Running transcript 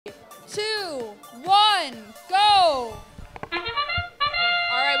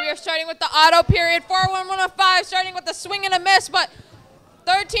starting with the auto period. 4-1-1-5 starting with the swing and a miss, but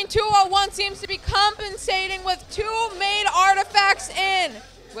 13-2-0-1 seems to be compensating with 2 made artifacts in.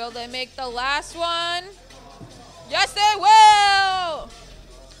 Will they make the last one? Yes, they will!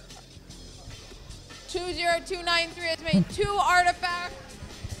 2-0-2-9-3 has made 2 artifacts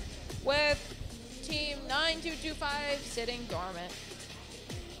with team 9-2-2-5 sitting dormant.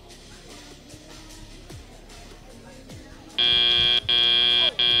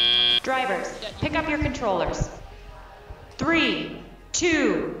 Drivers, pick up your controllers. 3,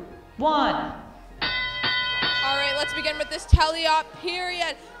 2, 1. All right, let's begin with this teleop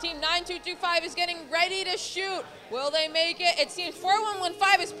period. Team 9-2-2-5 is getting ready to shoot. Will they make it? It seems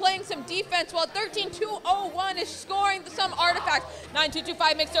 4-1-1-5 is playing some defense while 13-2-0-1 is scoring some artifacts.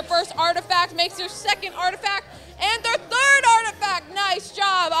 9-2-2-5 makes their first artifact, makes their second artifact, and their third artifact. Nice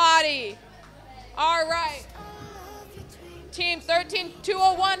job, Adi. All right. Team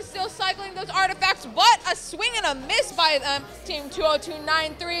 13-2-0-1 still cycling those artifacts, but a swing and a miss by them. Team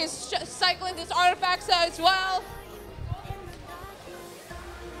 2-0-2-9-3 is cycling these artifacts as well.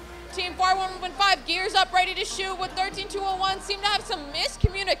 Team 4-1-1-5 gears up, ready to shoot with 13-2-0-1. Seem to have some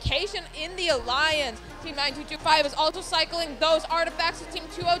miscommunication in the alliance. Team 9-2-2-5 is also cycling those artifacts with Team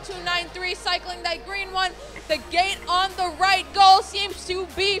 2-0-2-9-3 cycling that green one. The gate on the right goal seems to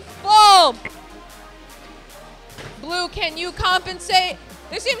be full. Blue, can you compensate?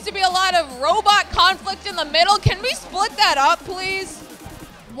 There seems to be a lot of robot conflict in the middle. Can we split that up, please?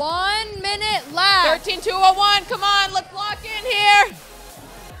 1 minute left. 13-2-0-1, come on, let's lock in here.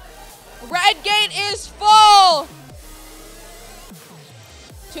 Red gate is full.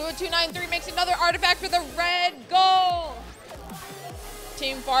 2-0-2-9-3 makes another artifact for the red goal.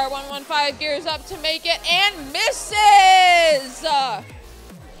 Team 4-1-1-5 gears up to make it and misses.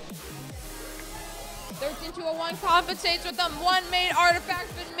 13-2-0-1 compensates with them 1 made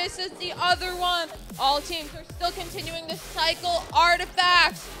artifact but misses the other one. All teams are still continuing to cycle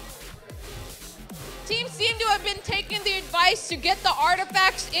artifacts. Teams seem to have been taking the advice to get the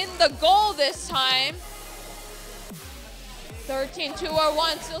artifacts in the goal this time.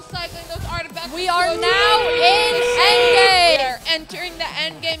 13-2-0-1 still cycling those artifacts. We are now in endgame. We are entering the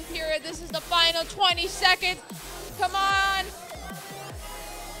endgame period. This is the final 20 seconds. Come on.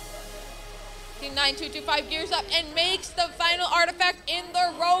 Team 9-2-2-5 gears up and makes the final artifact in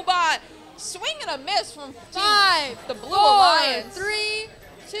the robot. Swing and a miss from team the Blue Alliance. 3,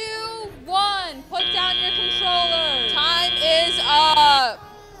 2, 1. Put down your controller. Time is up.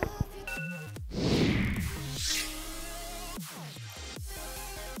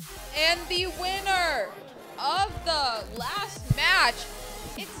 And the winner of the last match,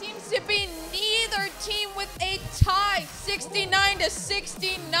 it seems to be neither team with a tie,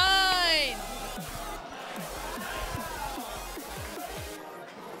 69-69.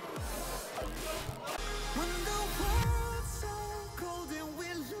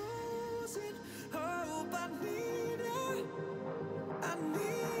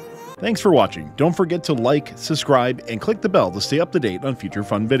 Thanks for watching. Don't forget to like, subscribe, and click the bell to stay up to date on future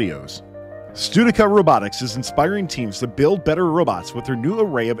fun videos. Studica Robotics is inspiring teams to build better robots with their new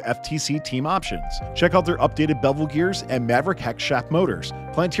array of FTC team options. Check out their updated bevel gears and Maverick hex shaft motors,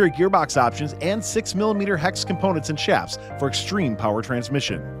 planetary gearbox options, and 6mm hex components and shafts for extreme power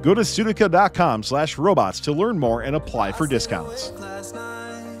transmission. Go to studica.com/robots to learn more and apply for discounts.